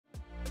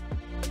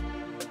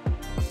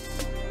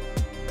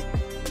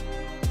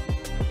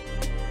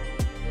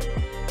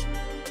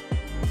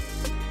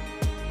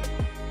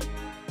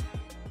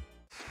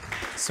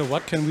So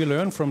what can we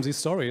learn from these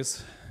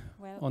stories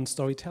on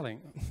storytelling?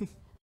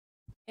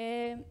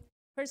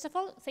 First of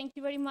all, thank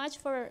you very much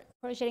for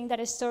sharing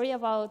that story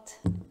about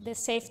the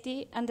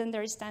safety and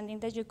understanding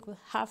that you could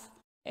have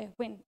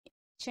when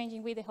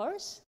changing with the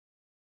horse.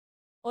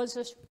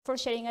 Also for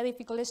sharing a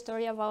difficult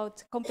story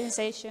about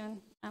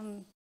compensation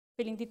and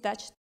feeling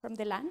detached from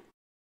the land.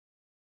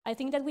 I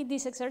think that with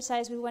this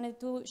exercise we wanted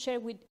to share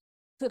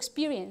to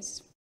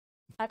experience,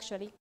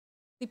 actually,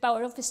 the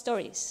power of the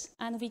stories.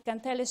 And we can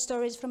tell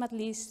stories from at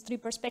least 3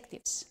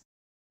 perspectives.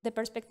 The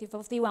perspective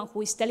of the one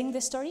who is telling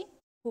the story,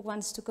 who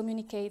wants to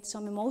communicate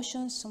some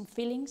emotions, some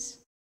feelings,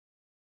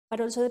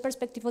 but also the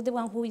perspective of the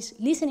one who is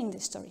listening the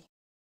story,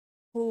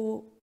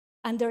 who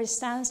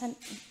understands and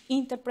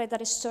interprets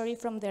that story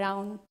from their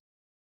own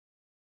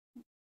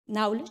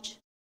knowledge,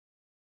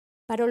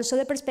 but also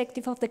the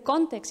perspective of the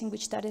context in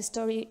which that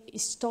story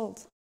is told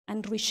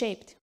and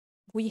reshaped.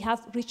 We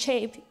have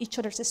reshaped each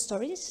other's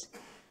stories,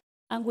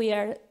 and we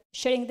are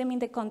sharing them in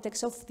the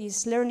context of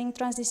this Learning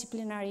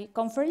Transdisciplinary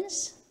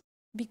Conference,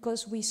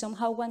 because we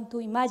somehow want to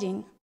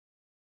imagine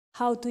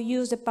how to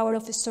use the power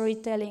of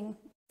storytelling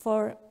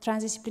for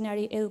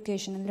transdisciplinary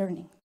education and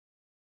learning.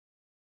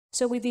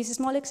 So with this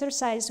small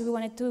exercise, we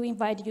wanted to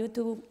invite you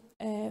to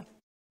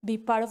be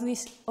part of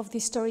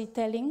this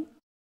storytelling,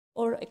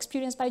 or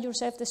experience by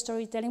yourself the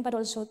storytelling, but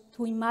also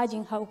to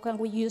imagine how can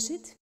we use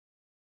it.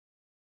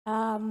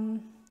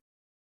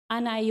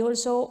 And I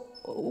also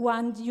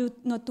want you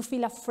not to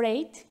feel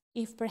afraid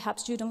if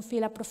perhaps you don't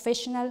feel a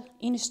professional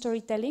in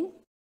storytelling,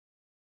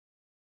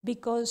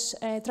 because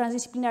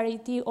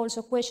transdisciplinarity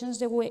also questions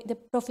the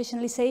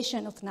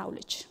professionalization of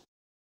knowledge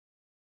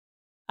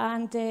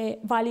and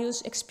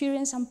values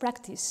experience and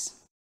practice,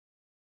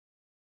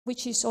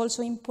 which is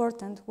also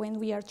important when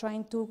we are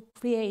trying to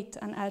create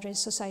and address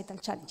societal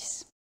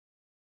challenges.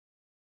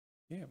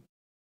 Yeah.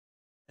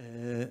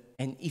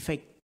 And if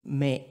I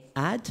may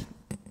add,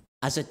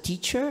 as a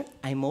teacher,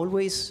 I'm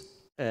always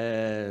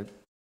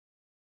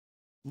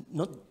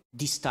not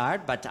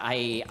disturbed, but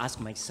I ask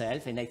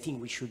myself, and I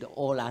think we should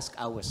all ask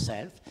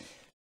ourselves,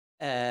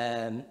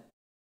 and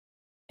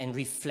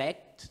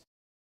reflect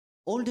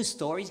all the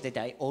stories that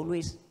I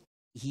always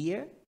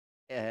hear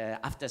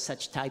after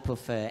such type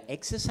of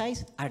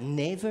exercise are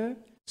never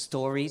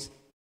stories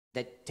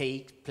that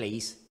take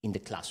place in the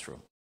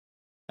classroom.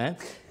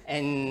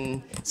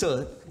 And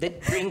so that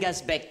brings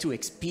us back to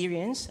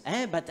experience,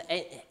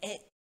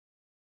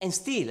 and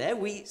still,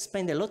 we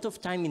spend a lot of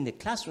time in the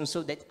classroom,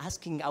 so that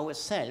asking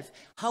ourselves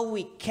how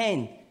we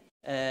can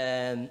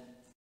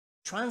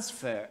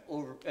transfer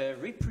or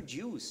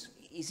reproduce,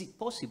 is it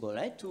possible,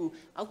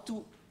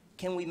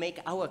 can we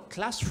make our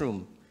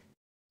classroom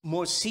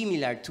more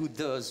similar to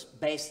those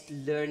best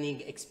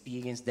learning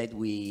experience that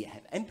we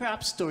have? And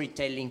perhaps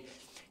storytelling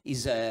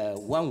is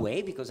one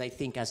way, because I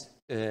think, as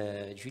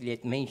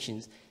Juliette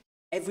mentions,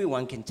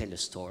 everyone can tell a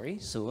story,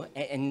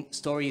 and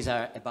stories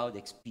are about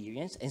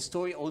experience, and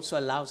story also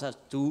allows us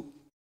to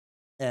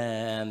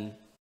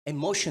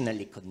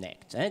emotionally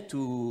connect,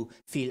 to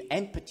feel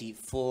empathy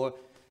for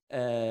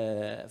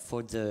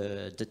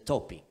the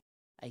topic.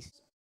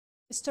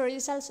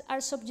 Stories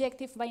are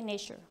subjective by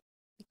nature,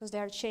 because they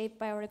are shaped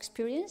by our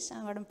experience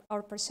and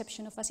our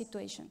perception of a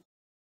situation.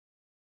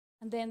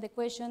 And then the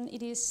question,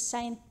 it is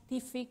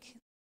scientific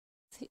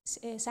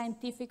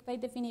by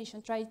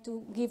definition, try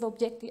to give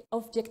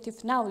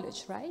objective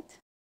knowledge, right?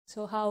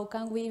 So how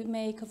can we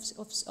make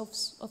of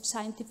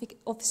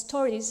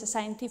stories a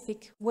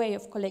scientific way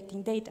of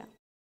collecting data?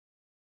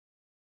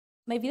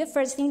 Maybe the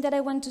first thing that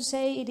I want to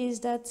say it is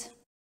that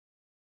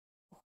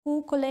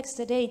who collects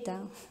the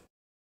data?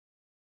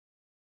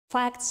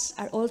 Facts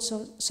are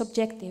also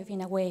subjective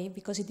in a way,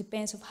 because it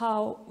depends on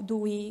how do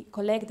we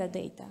collect the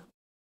data.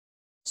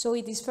 So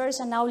it is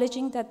first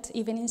acknowledging that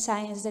even in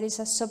science there is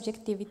a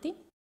subjectivity,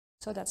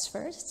 so that's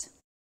first.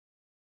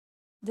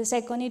 The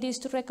second, it is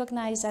to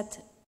recognize that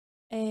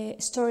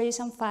stories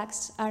and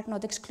facts are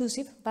not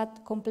exclusive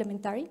but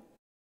complementary,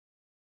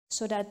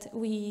 so that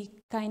we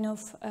kind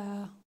of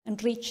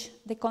enrich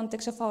the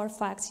context of our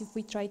facts if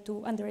we try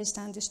to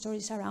understand the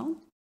stories around.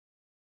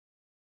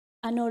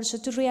 And also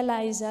to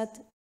realize that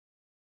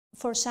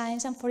for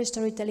science and for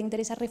storytelling there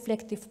is a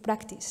reflective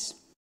practice,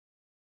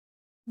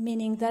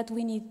 meaning that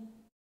we need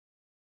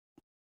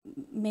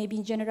maybe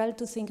in general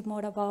to think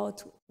more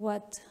about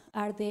what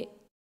are the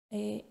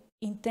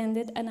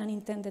intended and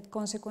unintended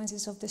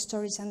consequences of the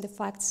stories and the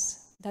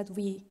facts that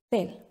we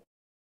tell.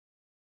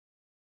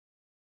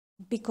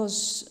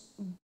 Because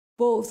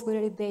both,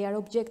 whether they are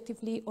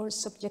objectively or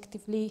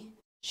subjectively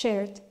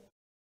shared,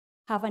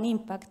 have an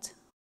impact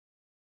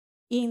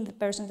in the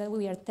person that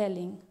we are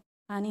telling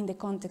and in the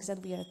context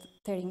that we are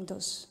telling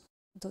those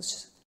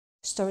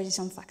stories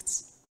and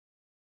facts.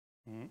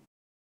 Mm-hmm.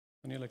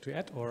 Would you like to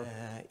add, or?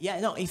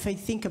 If I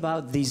think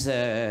about this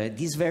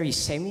very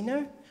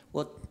seminar,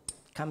 what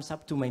comes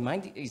up to my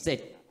mind is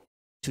that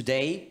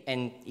today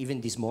and even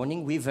this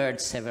morning we've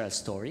heard several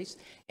stories,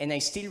 and I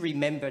still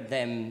remember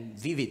them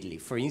vividly.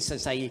 For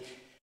instance, I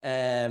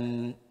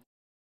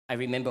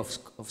remember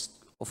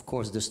of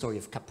course, the story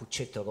of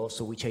Cappuccetto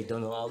Rosso, which I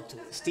don't know how to,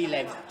 still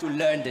have to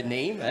learn the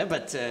name,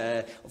 but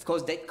of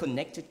course that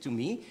connected to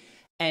me.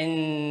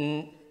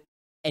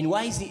 And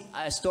why is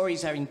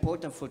stories are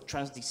important for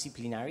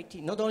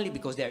transdisciplinarity? Not only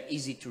because they're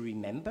easy to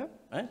remember,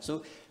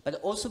 but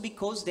also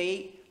because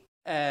they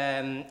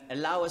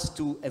allow us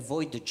to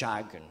avoid the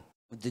jargon,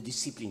 the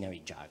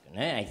disciplinary jargon.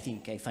 I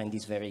think I find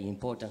this very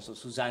important. So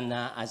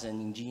Susanna, as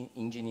an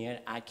engineer,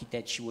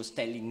 architect, she was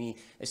telling me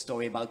a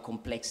story about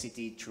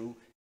complexity through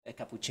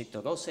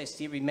Cappuccetto Rosso. I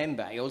still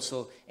remember. I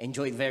also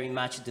enjoyed very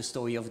much the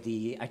story of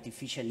the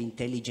artificial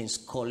intelligence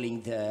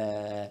calling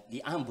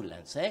the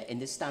ambulance,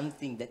 and it's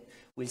something that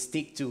will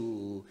stick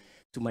to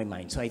my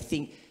mind. So I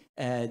think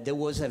there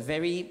was a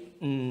very,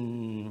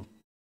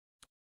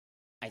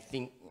 I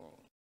think,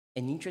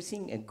 an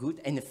interesting, a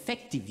good, and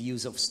effective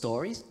use of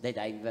stories that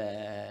I've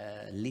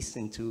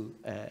listened to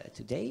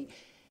today,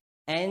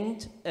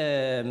 and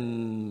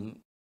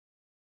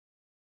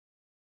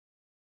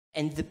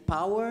the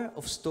power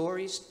of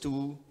stories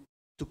to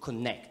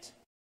connect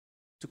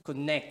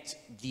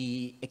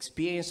the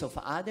experience of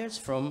others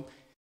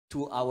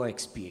to our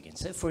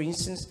experience. For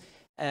instance,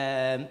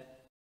 I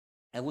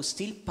was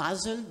still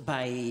puzzled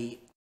by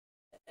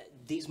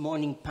this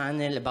morning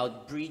panel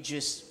about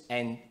bridges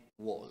and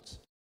walls.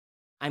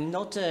 I'm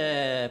not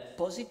a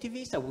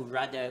positivist. I would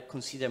rather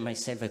consider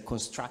myself a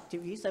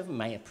constructivist of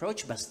my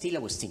approach, but still I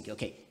was thinking,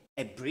 okay,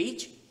 a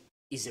bridge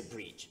is a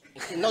bridge.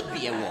 It cannot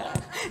be a wall.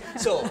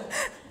 So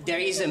there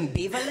is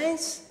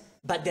ambivalence,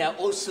 but there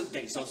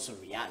is also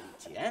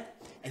reality.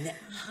 And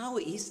how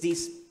is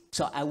this?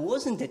 So I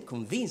wasn't that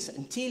convinced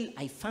until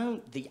I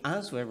found the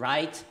answer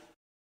right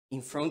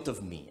in front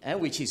of me,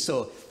 which is,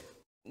 so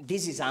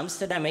this is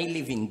Amsterdam. I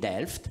live in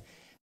Delft,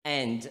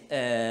 and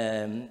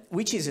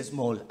which is a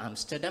small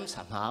Amsterdam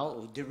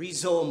somehow. The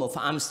rhizome of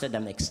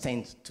Amsterdam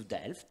extends to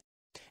Delft.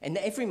 And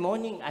every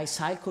morning I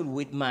cycle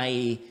with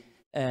my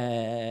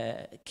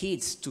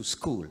kids to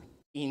school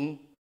in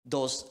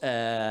those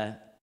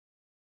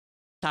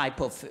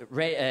type of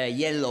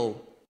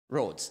yellow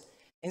roads.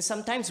 And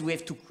sometimes we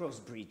have to cross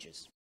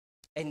bridges.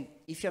 And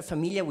if you're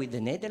familiar with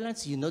the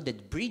Netherlands, you know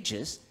that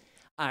bridges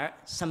are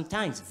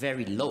sometimes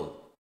very low.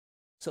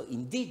 So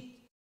indeed,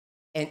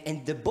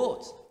 and the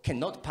boats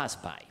cannot pass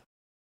by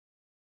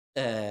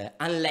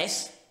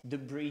unless the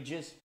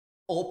bridges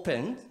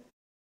open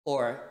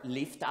or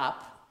lift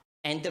up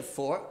and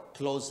therefore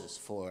closes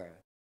for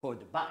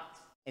the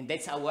bikes. And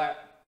that's our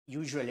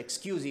usual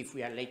excuse if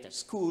we are late at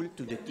school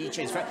to the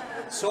teachers.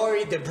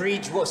 Sorry, the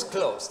bridge was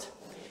closed.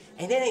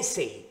 And then I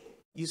say,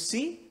 you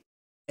see,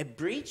 a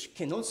bridge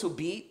can also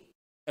be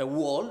a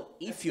wall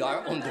if you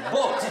are on the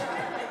boat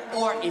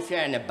or if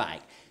you're on a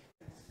bike.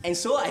 And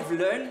so I've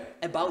learned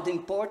about the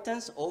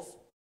importance of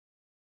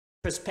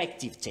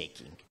perspective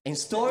taking. And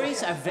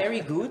stories are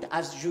very good,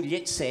 as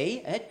Juliette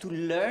say, to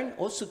learn,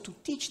 also to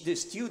teach the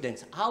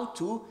students how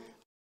to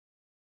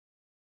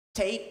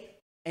take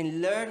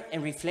and learn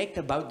and reflect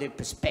about their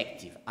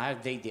perspective. Are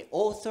they the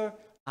author?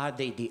 Are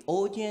they the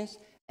audience?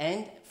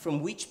 And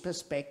from which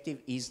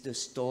perspective is the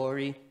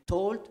story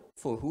told?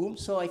 For whom?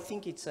 So I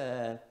think it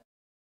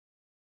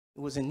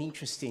was an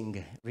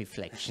interesting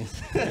reflection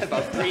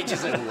about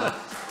bridges and walls.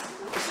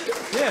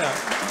 Yeah.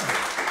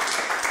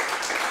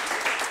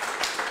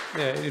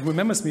 Yeah, it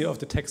remembers me of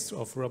the text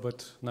of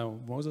Robert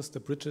Moses, The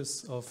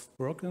Bridges of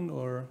Brooklyn,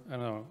 or I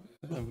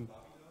don't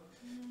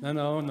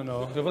know.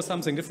 No. There was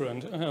something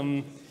different.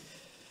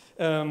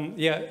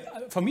 Yeah,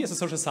 for me as a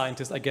social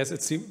scientist, I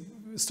guess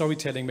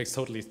storytelling makes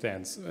totally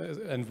sense,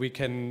 and we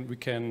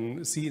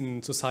can see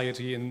in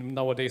society, in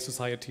nowadays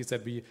societies,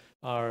 that we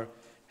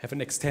have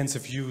an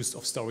extensive use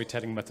of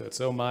storytelling methods.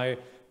 So my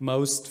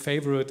most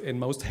favorite and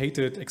most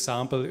hated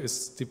example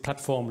is the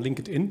platform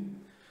LinkedIn,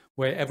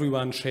 where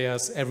everyone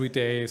shares every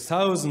day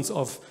thousands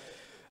of,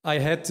 I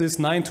had this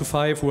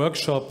 9-to-5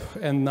 workshop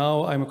and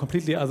now I'm a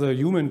completely other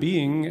human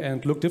being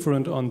and look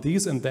different on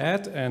this and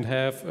that, and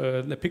have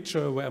a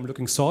picture where I'm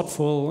looking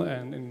thoughtful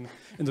and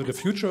into the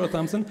future or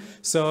something.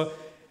 So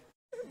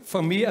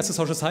for me as a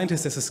social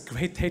scientist, this is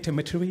great data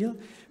material,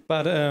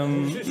 but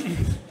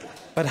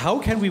but how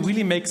can we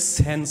really make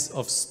sense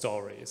of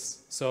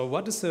stories? So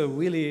what is a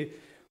really,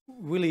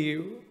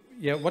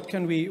 what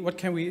can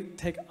we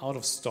take out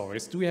of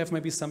stories? Do we have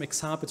maybe some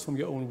examples from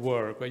your own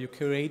work where you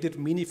created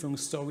meaningful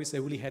stories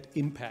that really had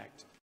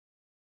impact?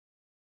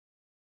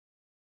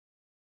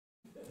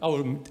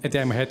 Oh,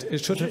 damn it, I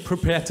should have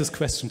prepared this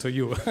question to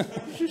you.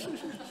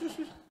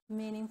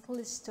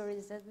 Meaningful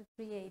stories that we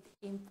create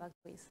impact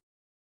with.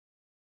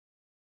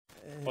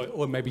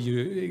 Or maybe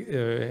you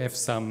have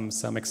some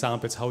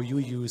examples how you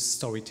use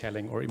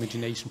storytelling or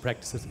imagination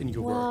practices in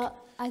your work. Well,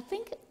 I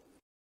think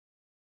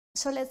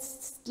so.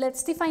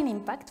 Let's define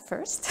impact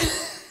first,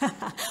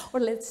 or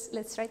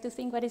let's try to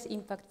think what is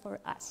impact for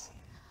us,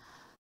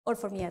 or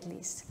for me at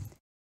least.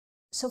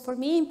 So for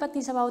me, impact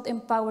is about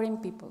empowering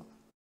people.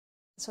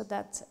 So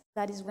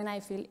that is when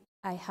I feel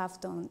I have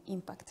done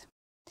impact.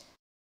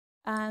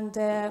 And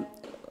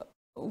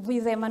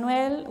with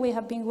Emanuele, we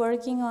have been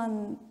working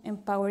on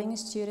empowering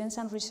students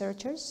and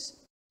researchers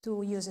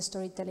to use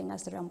storytelling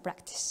as their own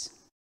practice.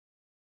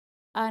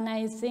 And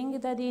I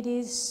think that it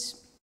is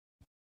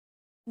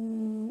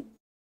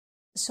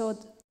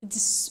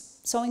it's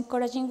so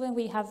encouraging when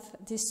we have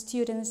the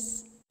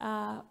students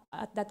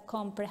that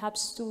come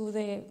perhaps to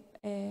the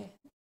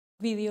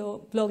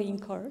video blogging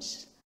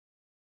course,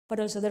 but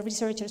also the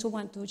researchers who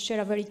want to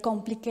share a very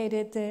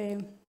complicated,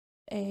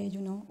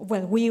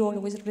 well, we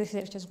always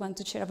researchers want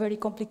to share a very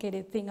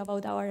complicated thing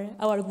about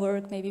our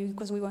work, maybe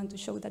because we want to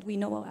show that we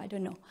know, I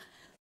don't know.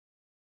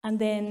 And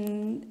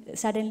then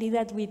suddenly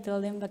that we tell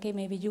them, okay,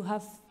 maybe you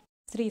have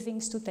 3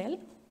 things to tell,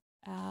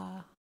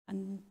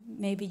 and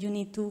maybe you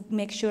need to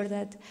make sure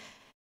that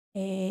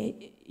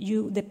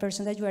the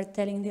person that you are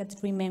telling that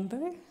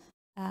remember,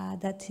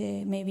 that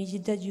maybe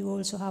that you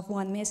also have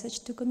one message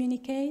to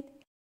communicate,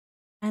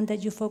 and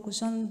that you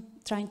focus on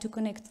trying to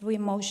connect through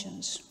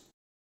emotions.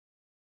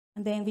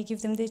 And then we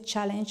give them the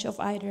challenge of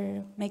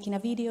either making a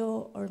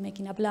video or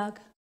making a blog.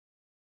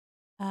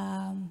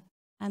 And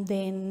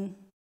then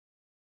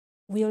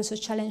we also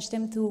challenge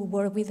them to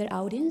work with their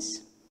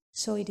audience.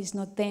 So it is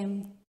not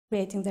them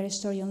creating their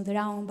story on their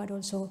own, but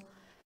also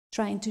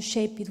trying to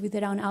shape it with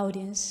their own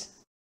audience.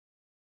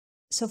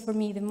 So for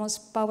me, the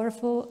most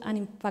powerful and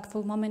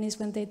impactful moment is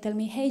when they tell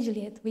me, hey,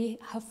 Juliette, we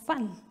have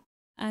fun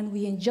and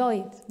we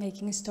enjoyed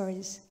making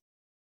stories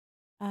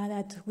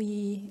that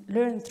we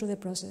learned through the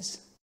process.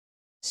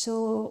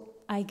 So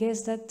I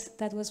guess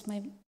that was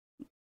my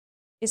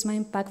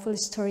impactful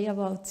story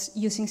about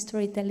using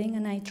storytelling,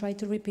 and I try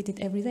to repeat it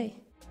every day.